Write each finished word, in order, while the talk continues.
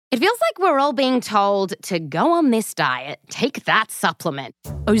It feels like we're all being told to go on this diet, take that supplement.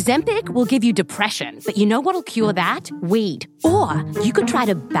 Ozempic will give you depression, but you know what'll cure that? Weed. Or you could try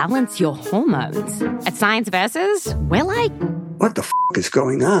to balance your hormones. At Science Versus, we're like, what the is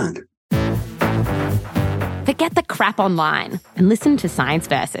going on? Forget the crap online and listen to Science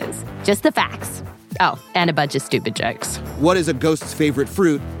Versus. Just the facts. Oh, and a bunch of stupid jokes. What is a ghost's favorite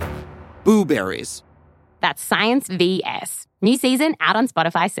fruit? Blueberries. That's Science VS. New season out on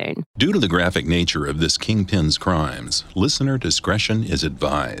Spotify soon. Due to the graphic nature of this kingpin's crimes, listener discretion is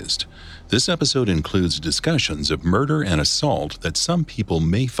advised. This episode includes discussions of murder and assault that some people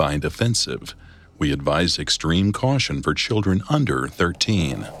may find offensive. We advise extreme caution for children under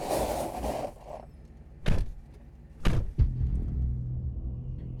 13.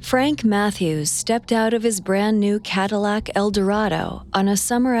 Frank Matthews stepped out of his brand new Cadillac Eldorado on a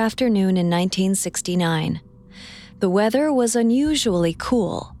summer afternoon in 1969. The weather was unusually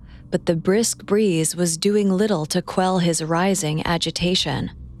cool, but the brisk breeze was doing little to quell his rising agitation.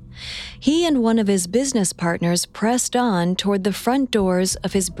 He and one of his business partners pressed on toward the front doors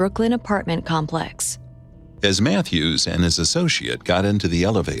of his Brooklyn apartment complex. As Matthews and his associate got into the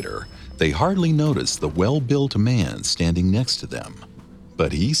elevator, they hardly noticed the well-built man standing next to them.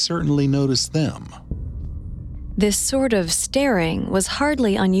 But he certainly noticed them. This sort of staring was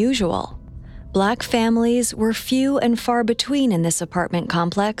hardly unusual. Black families were few and far between in this apartment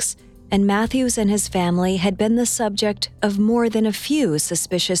complex, and Matthews and his family had been the subject of more than a few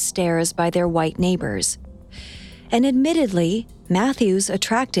suspicious stares by their white neighbors. And admittedly, Matthews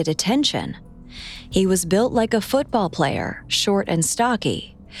attracted attention. He was built like a football player, short and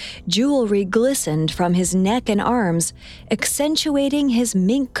stocky. Jewelry glistened from his neck and arms, accentuating his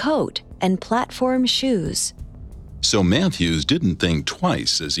mink coat and platform shoes. So Matthews didn't think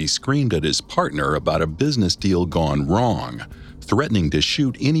twice as he screamed at his partner about a business deal gone wrong, threatening to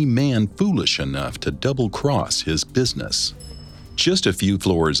shoot any man foolish enough to double-cross his business. Just a few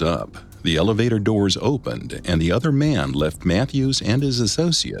floors up, the elevator doors opened and the other man left Matthews and his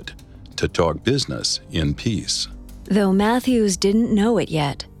associate to talk business in peace. Though Matthews didn't know it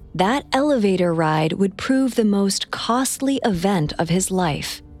yet, that elevator ride would prove the most costly event of his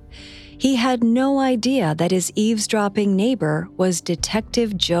life. He had no idea that his eavesdropping neighbor was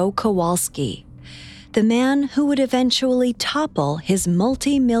Detective Joe Kowalski, the man who would eventually topple his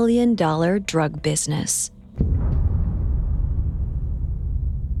multi-million-dollar drug business.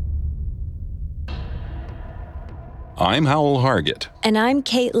 I'm Howell Hargett. And I'm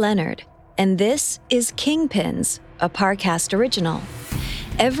Kate Leonard, and this is Kingpins, a Parcast original.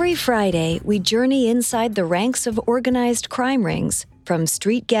 Every Friday, we journey inside the ranks of organized crime rings, from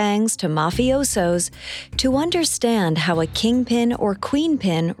street gangs to mafiosos, to understand how a kingpin or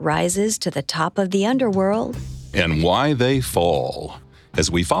queenpin rises to the top of the underworld. And why they fall. As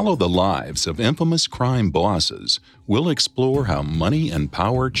we follow the lives of infamous crime bosses, we'll explore how money and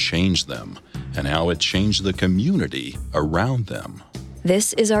power changed them, and how it changed the community around them.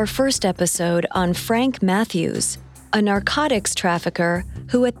 This is our first episode on Frank Matthews, a narcotics trafficker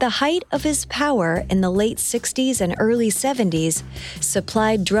who at the height of his power in the late 60s and early 70s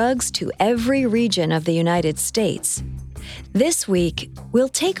supplied drugs to every region of the United States. This week, we'll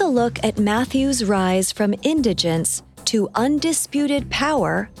take a look at Matthews' rise from indigence to undisputed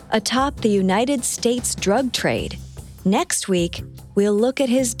power atop the United States drug trade. Next week, we'll look at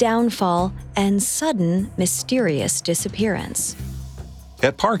his downfall and sudden, mysterious disappearance.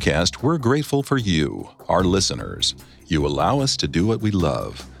 At Parcast, we're grateful for you, our listeners. You allow us to do what we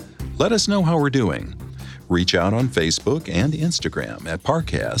love. Let us know how we're doing. Reach out on Facebook and Instagram at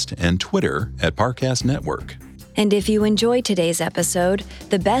Parcast and Twitter at Parcast Network. And if you enjoyed today's episode,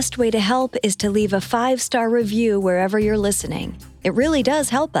 the best way to help is to leave a 5-star review wherever you're listening. It really does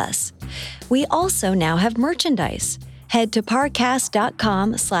help us. We also now have merchandise. Head to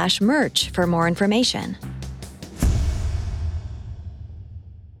parcast.com/merch for more information.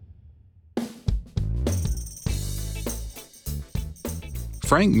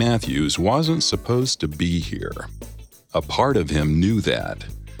 Frank Matthews wasn't supposed to be here. A part of him knew that.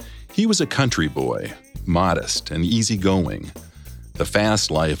 He was a country boy, modest and easygoing. The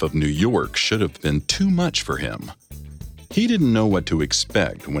fast life of New York should have been too much for him. He didn't know what to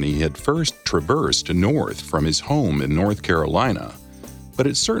expect when he had first traversed north from his home in North Carolina, but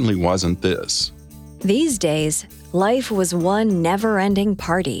it certainly wasn't this. These days, life was one never-ending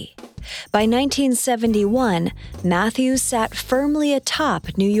party. By 1971, Matthews sat firmly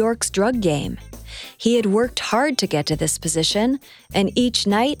atop New York's drug game. He had worked hard to get to this position, and each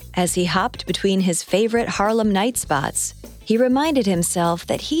night, as he hopped between his favorite Harlem night spots, he reminded himself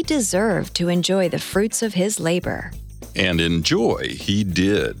that he deserved to enjoy the fruits of his labor. And enjoy he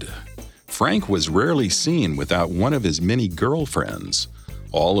did. Frank was rarely seen without one of his many girlfriends,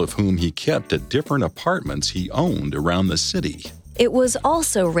 all of whom he kept at different apartments he owned around the city. It was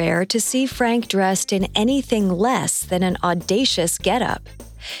also rare to see Frank dressed in anything less than an audacious getup.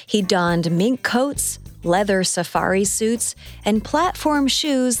 He donned mink coats, leather safari suits, and platform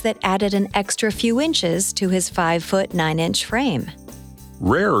shoes that added an extra few inches to his 5'9" frame.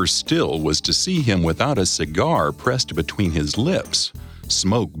 Rarer still was to see him without a cigar pressed between his lips,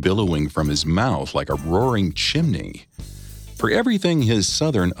 smoke billowing from his mouth like a roaring chimney. For everything his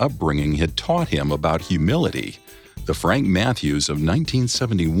Southern upbringing had taught him about humility, the Frank Matthews of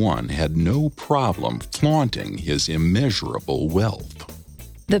 1971 had no problem flaunting his immeasurable wealth.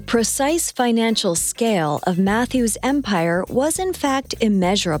 The precise financial scale of Matthews' empire was in fact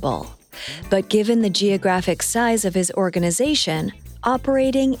immeasurable. But given the geographic size of his organization,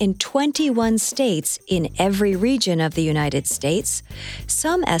 operating in 21 states in every region of the United States,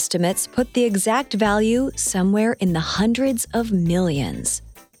 some estimates put the exact value somewhere in the hundreds of millions.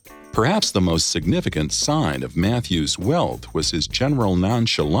 Perhaps the most significant sign of Matthews' wealth was his general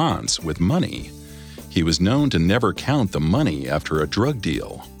nonchalance with money. He was known to never count the money after a drug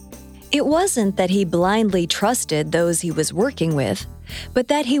deal. It wasn't that he blindly trusted those he was working with, but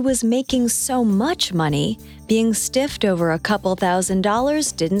that he was making so much money, being stiffed over a couple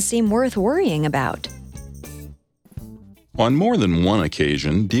 $1,000s didn't seem worth worrying about. On more than one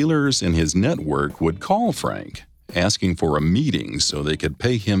occasion, dealers in his network would call Frank, asking for a meeting so they could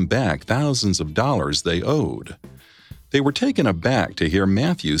pay him back thousands of dollars they owed. They were taken aback to hear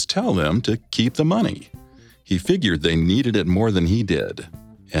Matthews tell them to keep the money. He figured they needed it more than he did,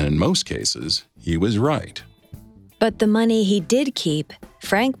 and in most cases, he was right. But the money he did keep,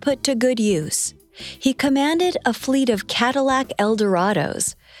 Frank put to good use. He commanded a fleet of Cadillac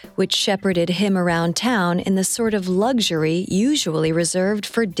Eldorados, which shepherded him around town in the sort of luxury usually reserved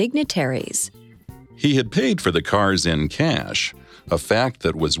for dignitaries. He had paid for the cars in cash, a fact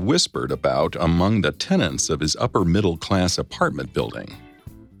that was whispered about among the tenants of his upper-middle-class apartment building.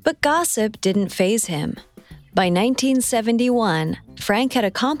 But gossip didn't faze him. By 1971, Frank had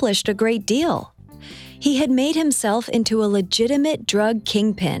accomplished a great deal. He had made himself into a legitimate drug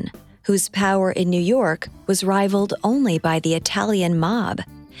kingpin, whose power in New York was rivaled only by the Italian mob.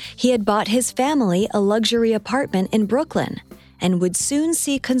 He had bought his family a luxury apartment in Brooklyn, and would soon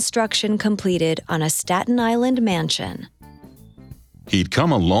see construction completed on a Staten Island mansion. He'd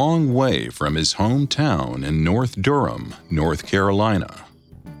come a long way from his hometown in North Durham, North Carolina.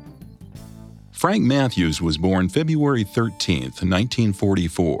 Frank Matthews was born February 13,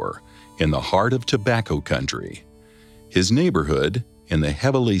 1944, in the heart of tobacco country. His neighborhood, in the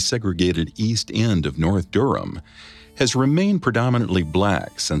heavily segregated East End of North Durham, has remained predominantly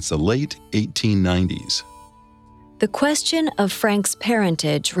black since the late 1890s. The question of Frank's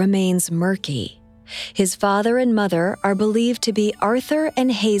parentage remains murky. His father and mother are believed to be Arthur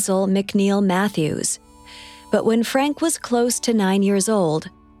and Hazel McNeil Matthews. But when Frank was close to 9 years old,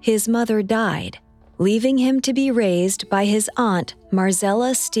 his mother died, leaving him to be raised by his aunt,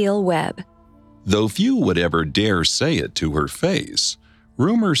 Marzella Steele Webb. Though few would ever dare say it to her face,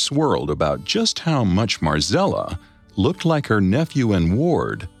 rumors swirled about just how much Marzella looked like her nephew and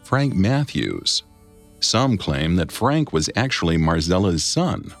ward, Frank Matthews. Some claim that Frank was actually Marzella's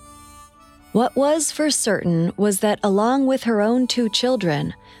son. What was for certain was that along with her own 2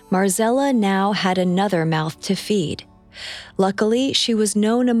 children, Marzella now had another mouth to feed. Luckily, she was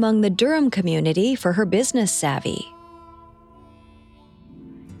known among the Durham community for her business savvy.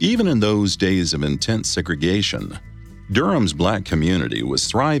 Even in those days of intense segregation, Durham's black community was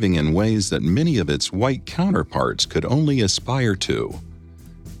thriving in ways that many of its white counterparts could only aspire to.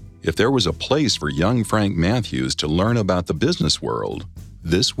 If there was a place for young Frank Matthews to learn about the business world,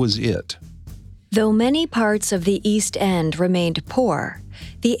 this was it. Though many parts of the East End remained poor,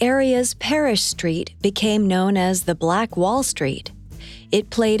 the area's Parish Street became known as the Black Wall Street. It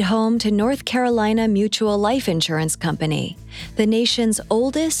played home to North Carolina Mutual Life Insurance Company, the nation's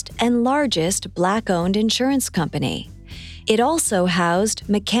oldest and largest black-owned insurance company. It also housed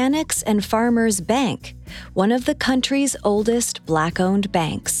Mechanics and Farmers Bank, one of the country's oldest black-owned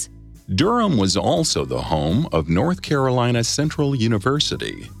banks. Durham was also the home of North Carolina Central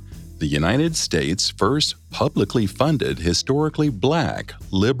University, the United States' first publicly funded, historically black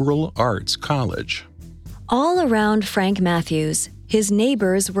liberal arts college. All around Frank Matthews, his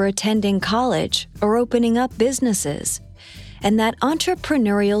neighbors were attending college or opening up businesses, and that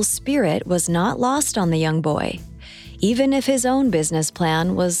entrepreneurial spirit was not lost on the young boy, even if his own business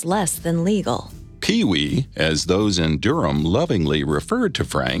plan was less than legal. Pee-wee, as those in Durham lovingly referred to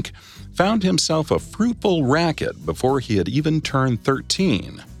Frank, found himself a fruitful racket before he had even turned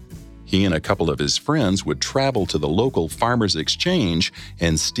 13. He and a couple of his friends would travel to the local farmers' exchange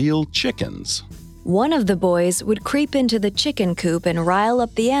and steal chickens. One of the boys would creep into the chicken coop and rile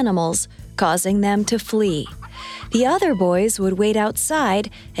up the animals, causing them to flee. The other boys would wait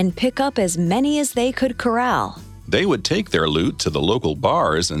outside and pick up as many as they could corral. They would take their loot to the local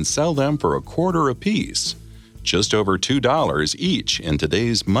bars and sell them for $0.25 apiece, just over $2 each in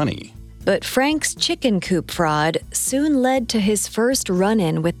today's money. But Frank's chicken coop fraud soon led to his first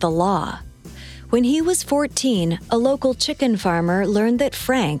run-in with the law. When he was 14, a local chicken farmer learned that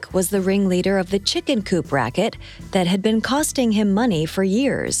Frank was the ringleader of the chicken coop racket that had been costing him money for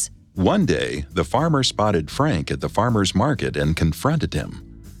years. One day, the farmer spotted Frank at the farmer's market and confronted him.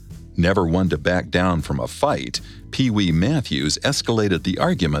 Never one to back down from a fight, Pee Wee Matthews escalated the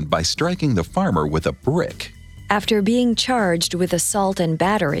argument by striking the farmer with a brick. After being charged with assault and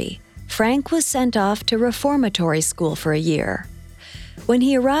battery, Frank was sent off to reformatory school for a year. When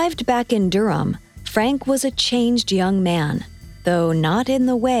he arrived back in Durham, Frank was a changed young man, though not in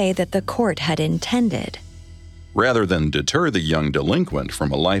the way that the court had intended. Rather than deter the young delinquent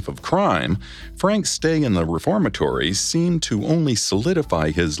from a life of crime, Frank's stay in the reformatory seemed to only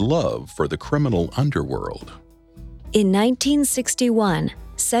solidify his love for the criminal underworld. In 1961,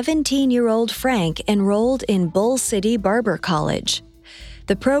 17-year-old Frank enrolled in Bull City Barber College.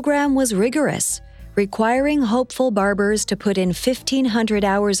 The program was rigorous, requiring hopeful barbers to put in 1,500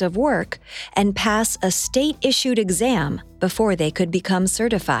 hours of work and pass a state-issued exam before they could become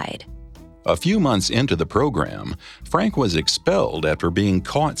certified. A few months into the program, Frank was expelled after being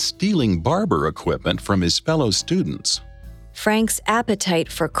caught stealing barber equipment from his fellow students. Frank's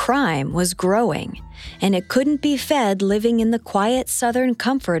appetite for crime was growing, and it couldn't be fed living in the quiet southern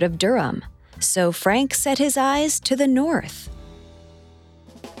comfort of Durham, so Frank set his eyes to the north.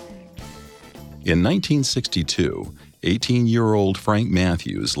 In 1962, 18-year-old Frank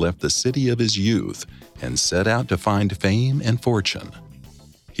Matthews left the city of his youth and set out to find fame and fortune.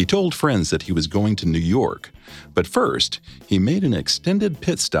 He told friends that he was going to New York, but first, he made an extended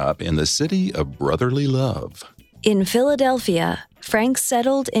pit stop in the city of brotherly love. In Philadelphia, Frank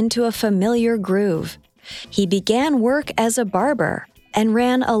settled into a familiar groove. He began work as a barber and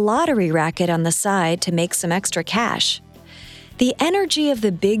ran a lottery racket on the side to make some extra cash. The energy of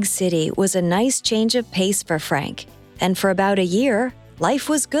the big city was a nice change of pace for Frank, and for about a year, life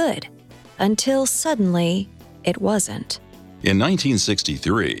was good, until suddenly, it wasn't. In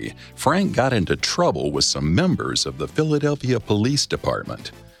 1963, Frank got into trouble with some members of the Philadelphia Police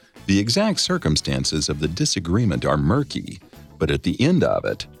Department. The exact circumstances of the disagreement are murky, but at the end of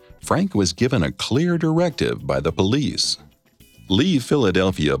it, Frank was given a clear directive by the police. Leave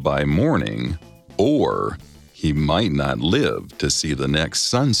Philadelphia by morning, or he might not live to see the next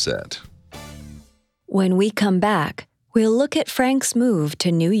sunset. When we come back, we'll look at Frank's move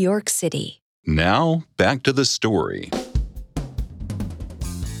to New York City. Now, back to the story.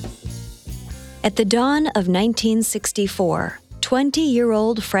 At the dawn of 1964,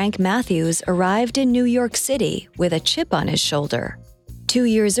 20-year-old Frank Matthews arrived in New York City with a chip on his shoulder. 2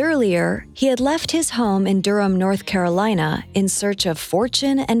 years earlier, he had left his home in Durham, North Carolina, in search of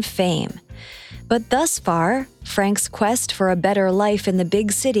fortune and fame. But thus far, Frank's quest for a better life in the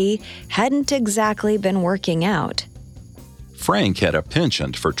big city hadn't exactly been working out. Frank had a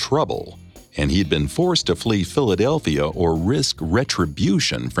penchant for trouble, and he'd been forced to flee Philadelphia or risk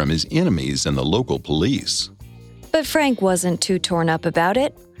retribution from his enemies and the local police. But Frank wasn't too torn up about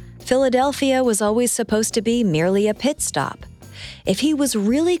it. Philadelphia was always supposed to be merely a pit stop. If he was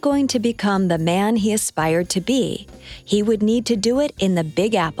really going to become the man he aspired to be, he would need to do it in the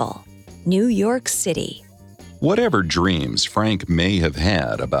Big Apple, New York City. Whatever dreams Frank may have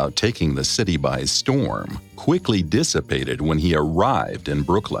had about taking the city by storm quickly dissipated when he arrived in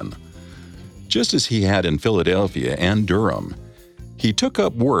Brooklyn. Just as he had in Philadelphia and Durham, he took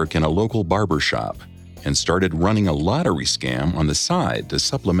up work in a local barbershop and started running a lottery scam on the side to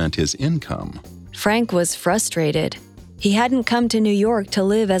supplement his income. Frank was frustrated. He hadn't come to New York to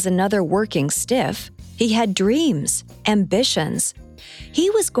live as another working stiff. He had dreams, ambitions. He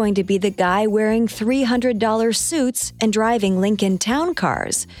was going to be the guy wearing $300 suits and driving Lincoln Town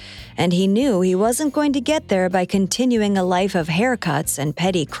cars, and he knew he wasn't going to get there by continuing a life of haircuts and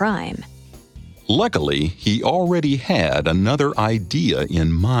petty crime. Luckily, he already had another idea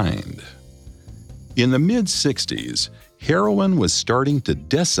in mind. In the mid-60s, heroin was starting to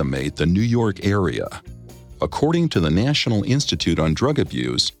decimate the New York area. According to the National Institute on Drug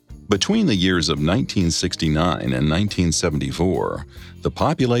Abuse, Between the years of 1969 and 1974, the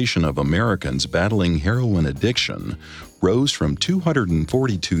population of Americans battling heroin addiction rose from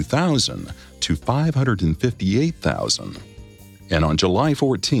 242,000 to 558,000. And on July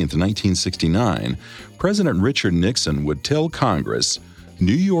 14, 1969, President Richard Nixon would tell Congress,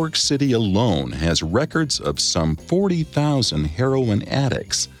 New York City alone has records of some 40,000 heroin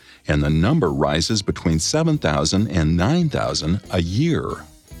addicts, and the number rises between 7,000 and 9,000 a year.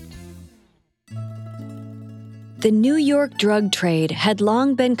 The New York drug trade had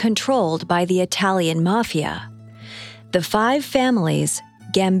long been controlled by the Italian mafia. The 5 families,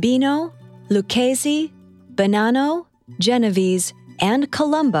 Gambino, Lucchese, Bonanno, Genovese, and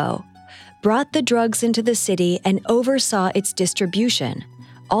Colombo, brought the drugs into the city and oversaw its distribution,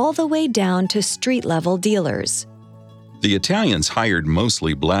 all the way down to street-level dealers. The Italians hired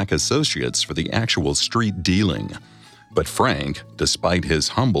mostly black associates for the actual street dealing, but Frank, despite his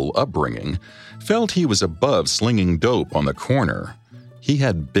humble upbringing, felt he was above slinging dope on the corner. He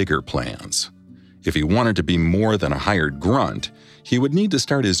had bigger plans. If he wanted to be more than a hired grunt, he would need to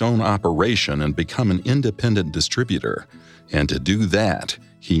start his own operation and become an independent distributor. And to do that,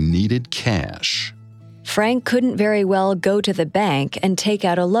 he needed cash. Frank couldn't very well go to the bank and take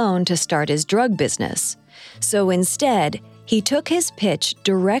out a loan to start his drug business. So instead, he took his pitch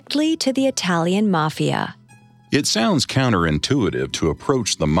directly to the Italian mafia. It sounds counterintuitive to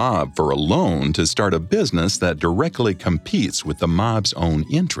approach the mob for a loan to start a business that directly competes with the mob's own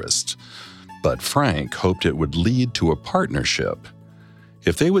interests. But Frank hoped it would lead to a partnership.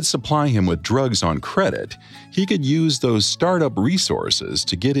 If they would supply him with drugs on credit, he could use those startup resources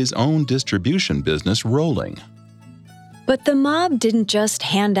to get his own distribution business rolling. But the mob didn't just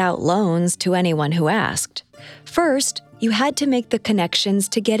hand out loans to anyone who asked. First, you had to make the connections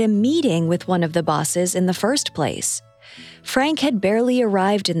to get a meeting with one of the bosses in the first place. Frank had barely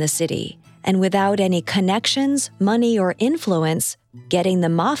arrived in the city, and without any connections, money, or influence, getting the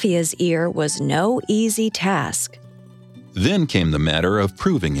mafia's ear was no easy task. Then came the matter of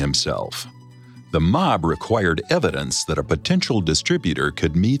proving himself. The mob required evidence that a potential distributor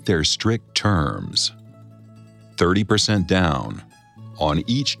could meet their strict terms. 30% down on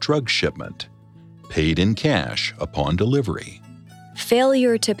each drug shipment, paid in cash upon delivery.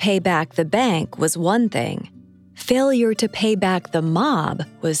 Failure to pay back the bank was one thing. Failure to pay back the mob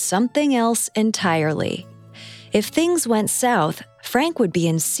was something else entirely. If things went south, Frank would be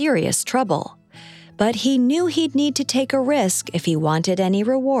in serious trouble. But he knew he'd need to take a risk if he wanted any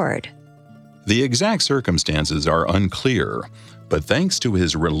reward. The exact circumstances are unclear, but thanks to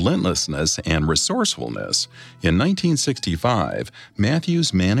his relentlessness and resourcefulness, in 1965,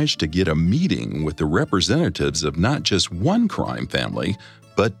 Matthews managed to get a meeting with the representatives of not just one crime family,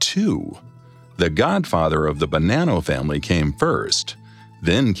 but 2. The godfather of the Bonanno family came first,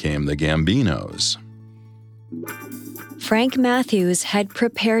 then came the Gambinos. Frank Matthews had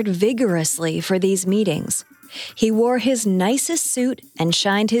prepared vigorously for these meetings. He wore his nicest suit and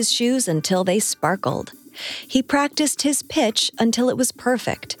shined his shoes until they sparkled. He practiced his pitch until it was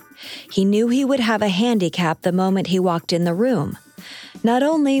perfect. He knew he would have a handicap the moment he walked in the room. Not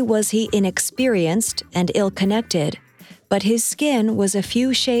only was he inexperienced and ill-connected, but his skin was a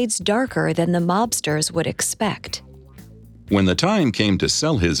few shades darker than the mobsters would expect. When the time came to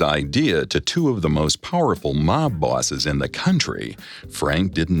sell his idea to 2 of the most powerful mob bosses in the country,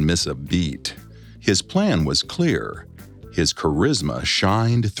 Frank didn't miss a beat. His plan was clear. His charisma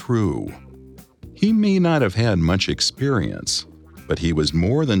shined through. He may not have had much experience, but he was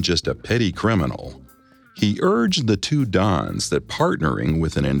more than just a petty criminal. He urged the 2 dons that partnering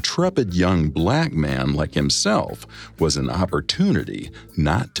with an intrepid young black man like himself was an opportunity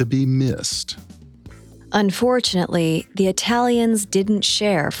not to be missed. Unfortunately, the Italians didn't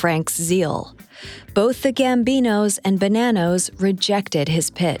share Frank's zeal. Both the Gambinos and Bonannos rejected his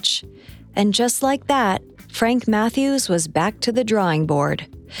pitch. And just like that, Frank Matthews was back to the drawing board.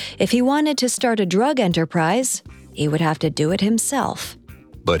 If he wanted to start a drug enterprise, he would have to do it himself.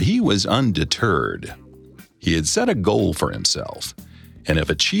 But he was undeterred. He had set a goal for himself, and if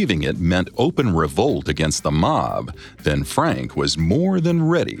achieving it meant open revolt against the mob, then Frank was more than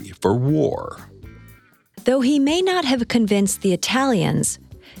ready for war. Though he may not have convinced the Italians,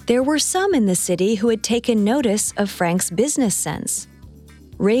 there were some in the city who had taken notice of Frank's business sense.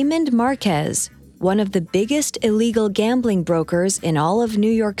 Raymond Marquez, one of the biggest illegal gambling brokers in all of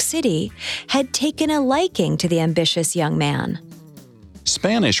New York City, had taken a liking to the ambitious young man.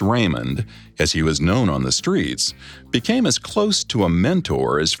 Spanish Raymond, as he was known on the streets, became as close to a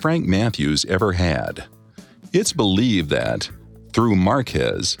mentor as Frank Matthews ever had. It's believed that, through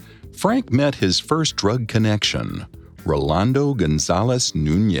Marquez, Frank met his first drug connection, Rolando Gonzalez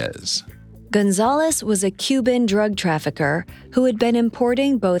Nunez. Gonzalez was a Cuban drug trafficker who had been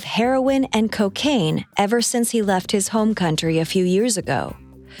importing both heroin and cocaine ever since he left his home country a few years ago.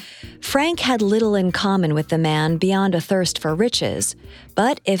 Frank had little in common with the man beyond a thirst for riches,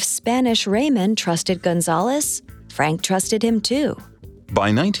 but if Spanish Raymond trusted Gonzalez, Frank trusted him too. By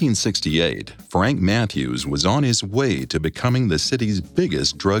 1968, Frank Matthews was on his way to becoming the city's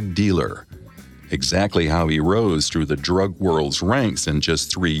biggest drug dealer. Exactly how he rose through the drug world's ranks in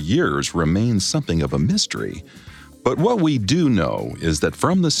just 3 years remains something of a mystery. But what we do know is that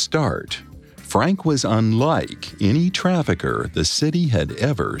from the start, Frank was unlike any trafficker the city had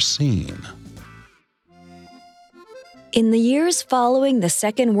ever seen. In the years following the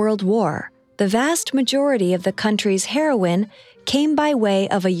Second World War, the vast majority of the country's heroin came by way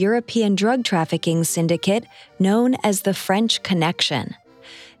of a European drug trafficking syndicate known as the French Connection.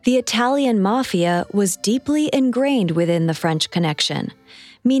 The Italian mafia was deeply ingrained within the French Connection,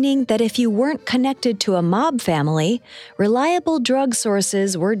 meaning that if you weren't connected to a mob family, reliable drug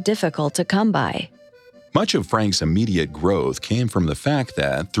sources were difficult to come by. Much of Frank's immediate growth came from the fact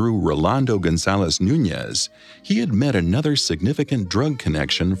that, through Rolando Gonzalez Nunez, he had met another significant drug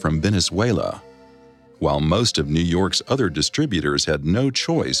connection from Venezuela. While most of New York's other distributors had no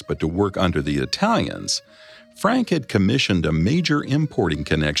choice but to work under the Italians, Frank had commissioned a major importing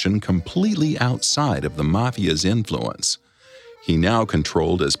connection completely outside of the mafia's influence. He now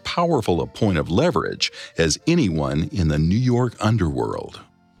controlled as powerful a point of leverage as anyone in the New York underworld.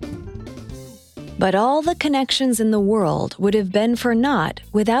 But all the connections in the world would have been for naught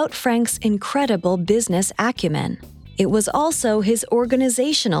without Frank's incredible business acumen. It was also his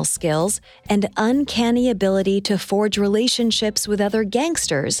organizational skills and uncanny ability to forge relationships with other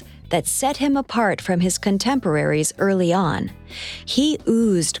gangsters that set him apart from his contemporaries early on. He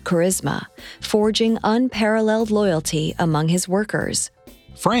oozed charisma, forging unparalleled loyalty among his workers.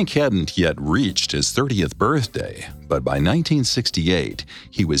 Frank hadn't yet reached his 30th birthday, but by 1968,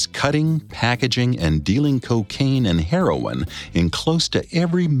 he was cutting, packaging, and dealing cocaine and heroin in close to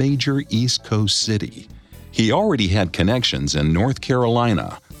every major East Coast city. He already had connections in North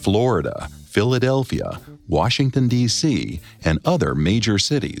Carolina, Florida, Philadelphia, Washington, D.C., and other major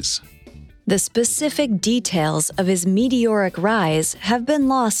cities. The specific details of his meteoric rise have been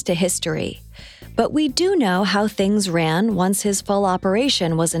lost to history, but we do know how things ran once his full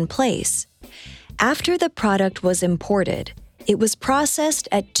operation was in place. After the product was imported, it was processed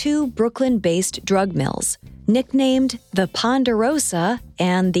at 2 Brooklyn-based drug mills, nicknamed the Ponderosa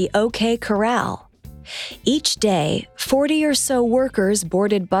and the OK Corral. Each day, 40 or so workers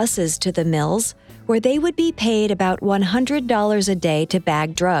boarded buses to the mills, where they would be paid about $100 a day to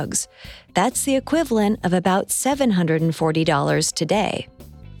bag drugs. That's the equivalent of about $740 today.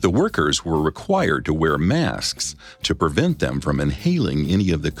 The workers were required to wear masks to prevent them from inhaling any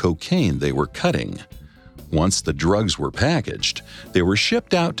of the cocaine they were cutting. Once the drugs were packaged, they were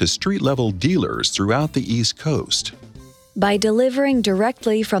shipped out to street-level dealers throughout the East Coast. By delivering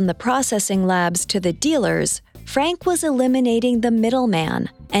directly from the processing labs to the dealers, Frank was eliminating the middleman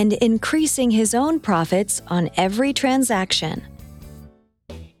and increasing his own profits on every transaction.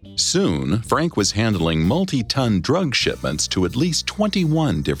 Soon, Frank was handling multi-ton drug shipments to at least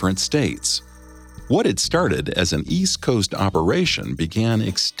 21 different states. What had started as an East Coast operation began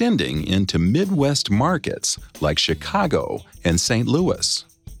extending into Midwest markets like Chicago and St. Louis.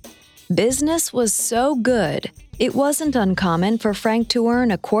 Business was so good, it wasn't uncommon for Frank to earn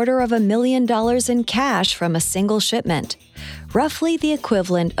 $250,000 in cash from a single shipment, roughly the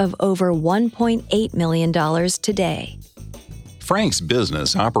equivalent of over $1.8 million today. Frank's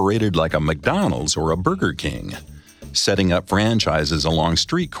business operated like a McDonald's or a Burger King, setting up franchises along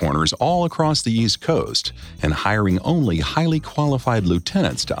street corners all across the East Coast and hiring only highly qualified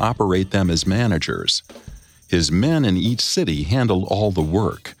lieutenants to operate them as managers. His men in each city handled all the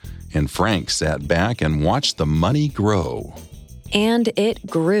work, and Frank sat back and watched the money grow. And it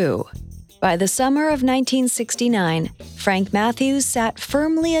grew. By the summer of 1969, Frank Matthews sat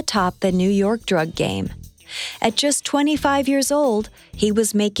firmly atop the New York drug game. At just 25 years old, he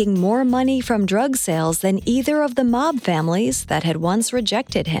was making more money from drug sales than either of the mob families that had once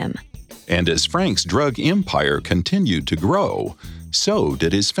rejected him. And as Frank's drug empire continued to grow, so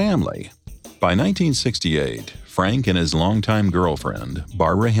did his family. By 1968, Frank and his longtime girlfriend,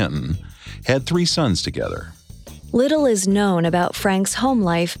 Barbara Hinton, had 3 sons together. Little is known about Frank's home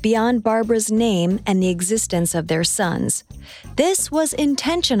life beyond Barbara's name and the existence of their sons. This was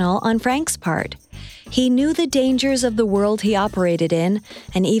intentional on Frank's part. He knew the dangers of the world he operated in,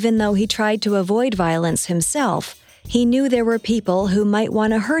 and even though he tried to avoid violence himself, he knew there were people who might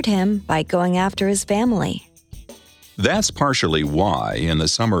want to hurt him by going after his family. That's partially why, in the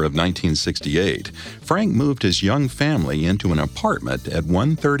summer of 1968, Frank moved his young family into an apartment at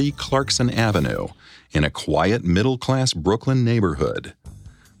 130 Clarkson Avenue in a quiet middle-class Brooklyn neighborhood.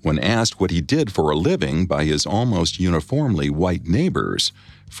 When asked what he did for a living by his almost uniformly white neighbors,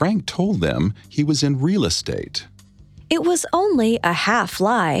 Frank told them he was in real estate. It was only a half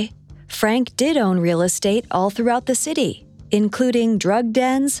lie. Frank did own real estate all throughout the city, including drug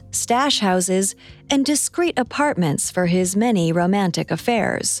dens, stash houses, and discreet apartments for his many romantic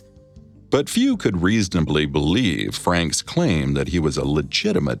affairs. But few could reasonably believe Frank's claim that he was a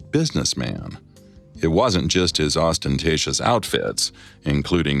legitimate businessman. It wasn't just his ostentatious outfits,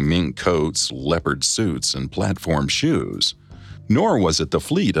 including mink coats, leopard suits, and platform shoes. Nor was it the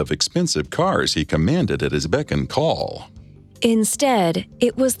fleet of expensive cars he commanded at his beck and call. Instead,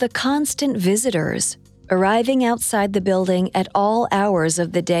 it was the constant visitors, arriving outside the building at all hours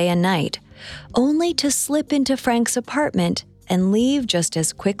of the day and night, only to slip into Frank's apartment and leave just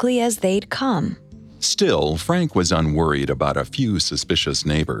as quickly as they'd come. Still, Frank was unworried about a few suspicious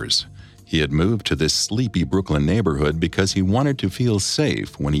neighbors. He had moved to this sleepy Brooklyn neighborhood because he wanted to feel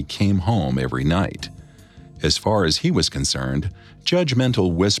safe when he came home every night. As far as he was concerned,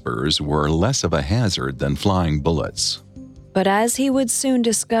 judgmental whispers were less of a hazard than flying bullets. But as he would soon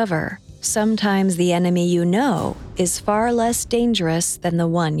discover, sometimes the enemy you know is far less dangerous than the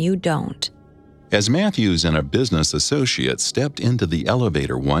one you don't. As Matthews and a business associate stepped into the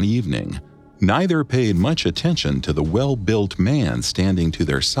elevator one evening, neither paid much attention to the well-built man standing to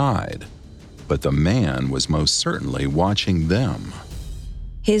their side. But the man was most certainly watching them.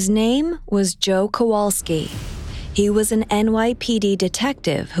 His name was Joe Kowalski. He was an NYPD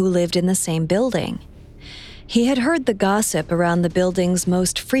detective who lived in the same building. He had heard the gossip around the building's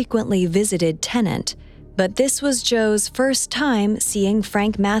most frequently visited tenant, but this was Joe's first time seeing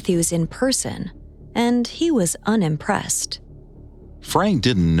Frank Matthews in person, and he was unimpressed. Frank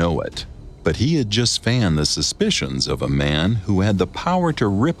didn't know it, but he had just fanned the suspicions of a man who had the power to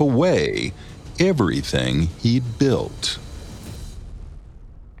rip away everything he'd built.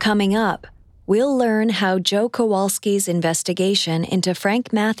 Coming up, we'll learn how Joe Kowalski's investigation into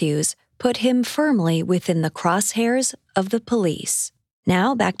Frank Matthews put him firmly within the crosshairs of the police.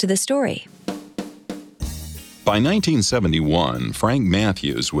 Now, back to the story. By 1971, Frank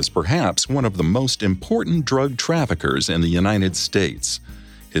Matthews was perhaps one of the most important drug traffickers in the United States.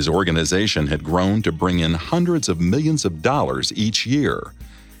 His organization had grown to bring in hundreds of millions of dollars each year.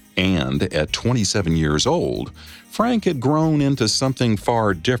 And at 27 years old, Frank had grown into something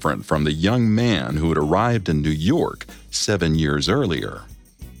far different from the young man who had arrived in New York 7 years earlier.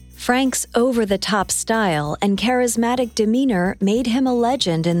 Frank's over-the-top style and charismatic demeanor made him a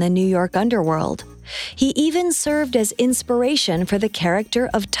legend in the New York underworld. He even served as inspiration for the character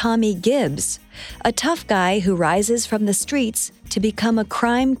of Tommy Gibbs, a tough guy who rises from the streets to become a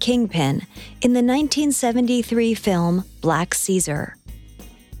crime kingpin in the 1973 film Black Caesar.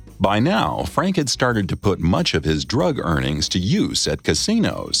 By now, Frank had started to put much of his drug earnings to use at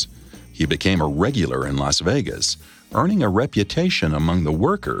casinos. He became a regular in Las Vegas, earning a reputation among the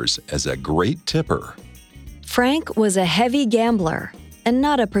workers as a great tipper. Frank was a heavy gambler, and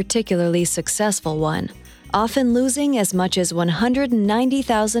not a particularly successful one, often losing as much as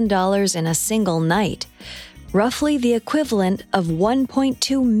 $190,000 in a single night, roughly the equivalent of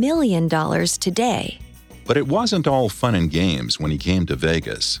 $1.2 million today. But it wasn't all fun and games when he came to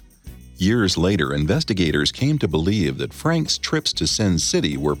Vegas. Years later, investigators came to believe that Frank's trips to Sin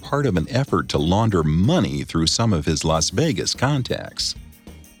City were part of an effort to launder money through some of his Las Vegas contacts.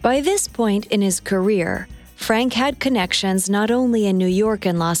 By this point in his career, Frank had connections not only in New York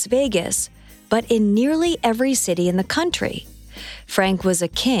and Las Vegas, but in nearly every city in the country. Frank was a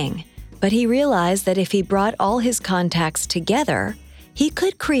king, but he realized that if he brought all his contacts together, he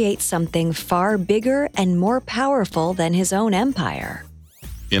could create something far bigger and more powerful than his own empire.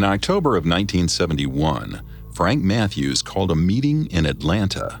 In October of 1971, Frank Matthews called a meeting in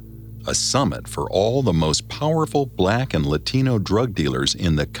Atlanta, a summit for all the most powerful Black and Latino drug dealers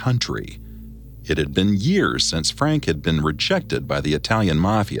in the country. It had been years since Frank had been rejected by the Italian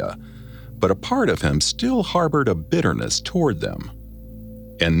mafia, but a part of him still harbored a bitterness toward them.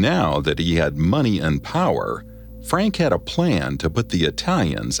 And now that he had money and power, Frank had a plan to put the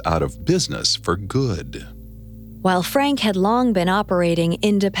Italians out of business for good. While Frank had long been operating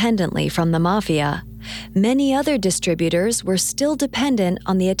independently from the mafia, many other distributors were still dependent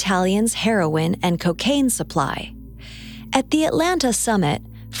on the Italians' heroin and cocaine supply. At the Atlanta summit,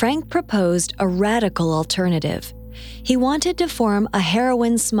 Frank proposed a radical alternative. He wanted to form a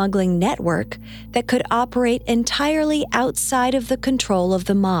heroin smuggling network that could operate entirely outside of the control of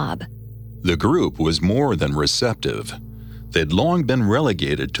the mob. The group was more than receptive. They'd long been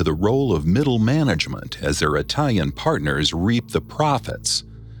relegated to the role of middle management as their Italian partners reaped the profits.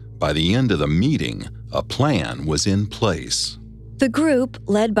 By the end of the meeting, a plan was in place. The group,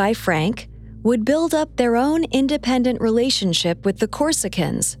 led by Frank, would build up their own independent relationship with the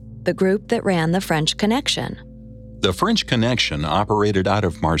Corsicans, the group that ran the French Connection. The French Connection operated out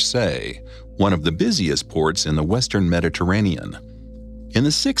of Marseille, one of the busiest ports in the Western Mediterranean. In the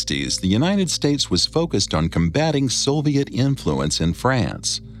 60s, the United States was focused on combating Soviet influence in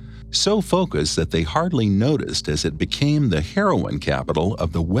France, so focused that they hardly noticed as it became the heroin capital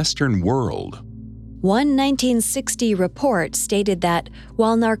of the Western world. One 1960 report stated that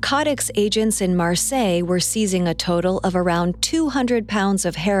while narcotics agents in Marseille were seizing a total of around 200 pounds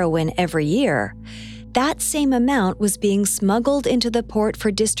of heroin every year, that same amount was being smuggled into the port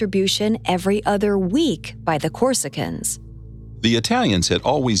for distribution every other week by the Corsicans. The Italians had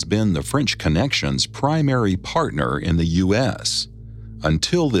always been the French Connection's primary partner in the U.S.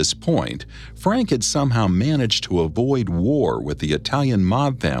 Until this point, Frank had somehow managed to avoid war with the Italian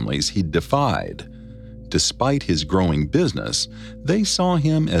mob families he'd defied. Despite his growing business, they saw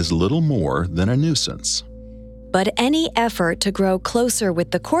him as little more than a nuisance. But any effort to grow closer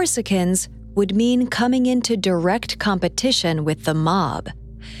with the Corsicans would mean coming into direct competition with the mob.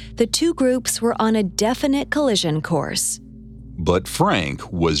 The two groups were on a definite collision course. But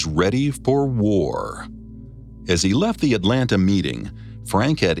Frank was ready for war. As he left the Atlanta meeting,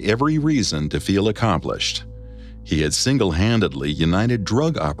 Frank had every reason to feel accomplished. He had single-handedly united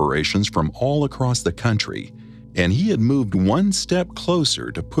drug operations from all across the country, and he had moved one step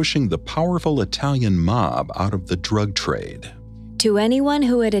closer to pushing the powerful Italian mob out of the drug trade. To anyone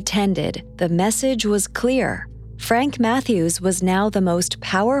who had attended, the message was clear. Frank Matthews was now the most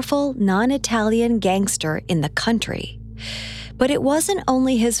powerful non-Italian gangster in the country. But it wasn't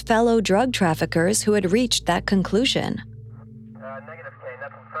only his fellow drug traffickers who had reached that conclusion.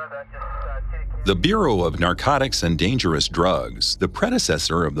 The Bureau of Narcotics and Dangerous Drugs, the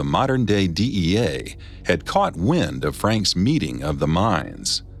predecessor of the modern-day DEA, had caught wind of Frank's meeting of the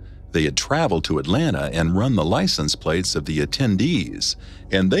minds. They had traveled to Atlanta and run the license plates of the attendees,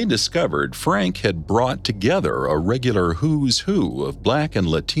 and they discovered Frank had brought together a regular who's who of Black and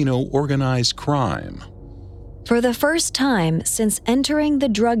Latino organized crime. For the first time since entering the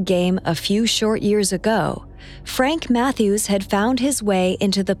drug game a few short years ago, Frank Matthews had found his way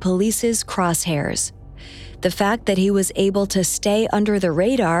into the police's crosshairs. The fact that he was able to stay under the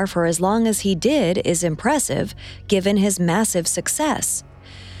radar for as long as he did is impressive, given his massive success.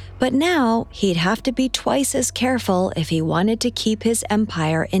 But now he'd have to be twice as careful if he wanted to keep his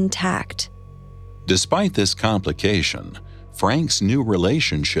empire intact. Despite this complication, Frank's new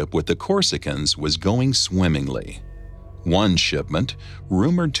relationship with the Corsicans was going swimmingly. One shipment,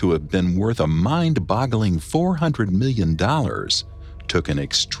 rumored to have been worth a mind-boggling $400 million, took an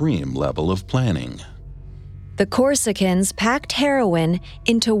extreme level of planning. The Corsicans packed heroin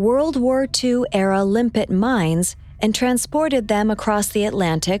into World War II-era limpet mines and transported them across the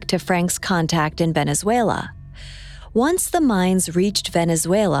Atlantic to Frank's contact in Venezuela. Once the mines reached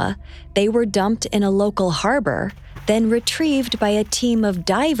Venezuela, they were dumped in a local harbor, then retrieved by a team of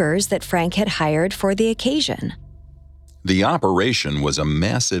divers that Frank had hired for the occasion. The operation was a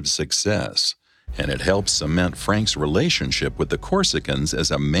massive success, and it helped cement Frank's relationship with the Corsicans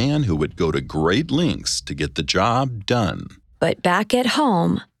as a man who would go to great lengths to get the job done. But back at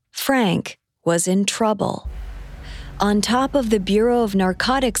home, Frank was in trouble. On top of the Bureau of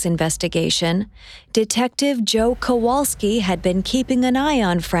Narcotics investigation, Detective Joe Kowalski had been keeping an eye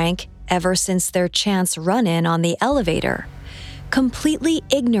on Frank ever since their chance run-in on the elevator, completely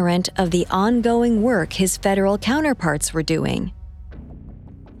ignorant of the ongoing work his federal counterparts were doing.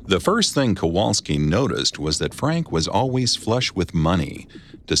 The first thing Kowalski noticed was that Frank was always flush with money,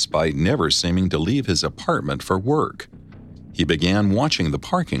 despite never seeming to leave his apartment for work. He began watching the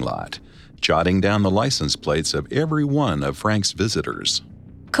parking lot, jotting down the license plates of every one of Frank's visitors.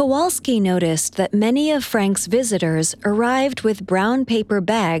 Kowalski noticed that many of Frank's visitors arrived with brown paper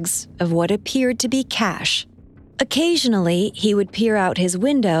bags of what appeared to be cash. Occasionally, he would peer out his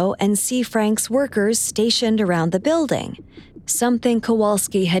window and see Frank's workers stationed around the building, something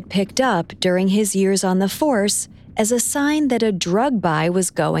Kowalski had picked up during his years on the force as a sign that a drug buy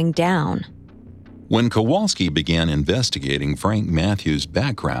was going down. When Kowalski began investigating Frank Matthews'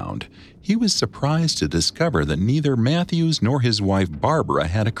 background, he was surprised to discover that neither Matthews nor his wife Barbara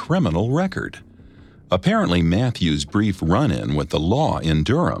had a criminal record. Apparently, Matthews' brief run-in with the law in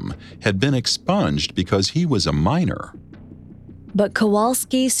Durham had been expunged because he was a minor. But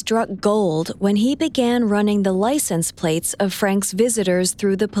Kowalski struck gold when he began running the license plates of Frank's visitors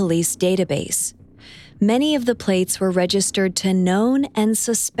through the police database. Many of the plates were registered to known and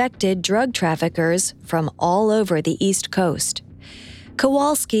suspected drug traffickers from all over the East Coast.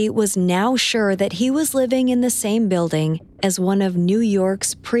 Kowalski was now sure that he was living in the same building as one of New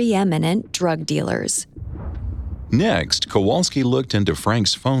York's preeminent drug dealers. Next, Kowalski looked into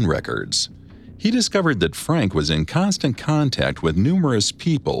Frank's phone records. He discovered that Frank was in constant contact with numerous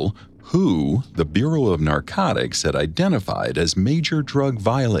people who the Bureau of Narcotics had identified as major drug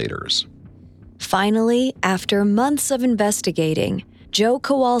violators. Finally, after months of investigating, Joe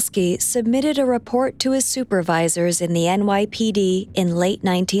Kowalski submitted a report to his supervisors in the NYPD in late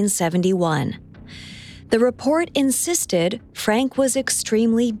 1971. The report insisted Frank was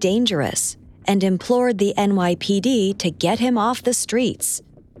extremely dangerous and implored the NYPD to get him off the streets.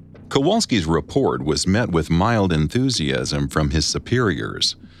 Kowalski's report was met with mild enthusiasm from his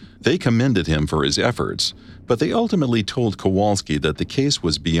superiors. They commended him for his efforts, but they ultimately told Kowalski that the case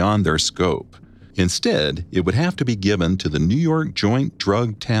was beyond their scope. Instead, it would have to be given to the New York Joint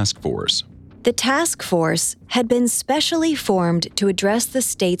Drug Task Force. The task force had been specially formed to address the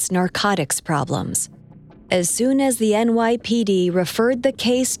state's narcotics problems. As soon as the NYPD referred the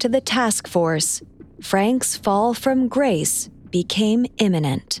case to the task force, Frank's fall from grace became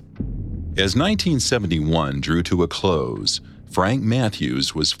imminent. As 1971 drew to a close, Frank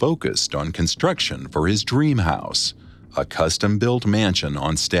Matthews was focused on construction for his dream house, a custom-built mansion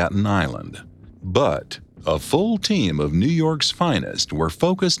on Staten Island. But a full team of New York's finest were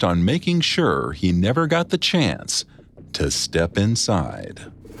focused on making sure he never got the chance to step inside.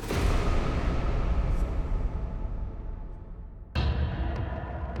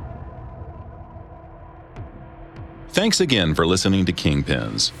 Thanks again for listening to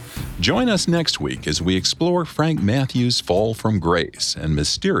Kingpins. Join us next week as we explore Frank Matthews' fall from grace and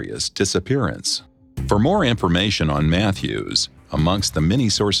mysterious disappearance. For more information on Matthews, amongst the many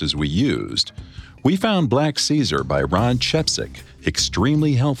sources we used, we found Black Caesar by Ron Chepsick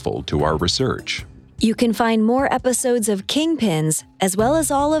extremely helpful to our research. You can find more episodes of Kingpins, as well as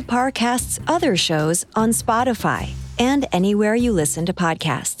all of Parcast's other shows, on Spotify and anywhere you listen to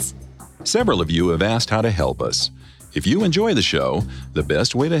podcasts. Several of you have asked how to help us. If you enjoy the show, the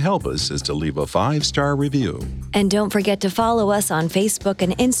best way to help us is to leave a 5-star review. And don't forget to follow us on Facebook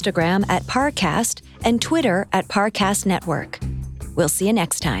and Instagram at Parcast and Twitter at Parcast Network. We'll see you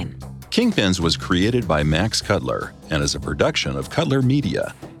next time. Kingpins was created by Max Cutler and is a production of Cutler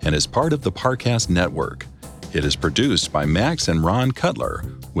Media and is part of the Parcast Network. It is produced by Max and Ron Cutler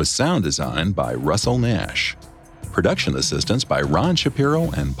with sound design by Russell Nash. Production assistance by Ron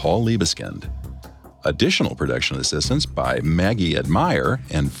Shapiro and Paul Liebeskind. Additional production assistance by Maggie Admire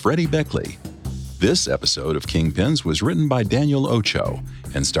and Freddie Beckley. This episode of Kingpins was written by Daniel Ocho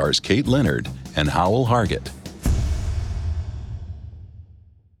and stars Kate Leonard and Howell Hargett.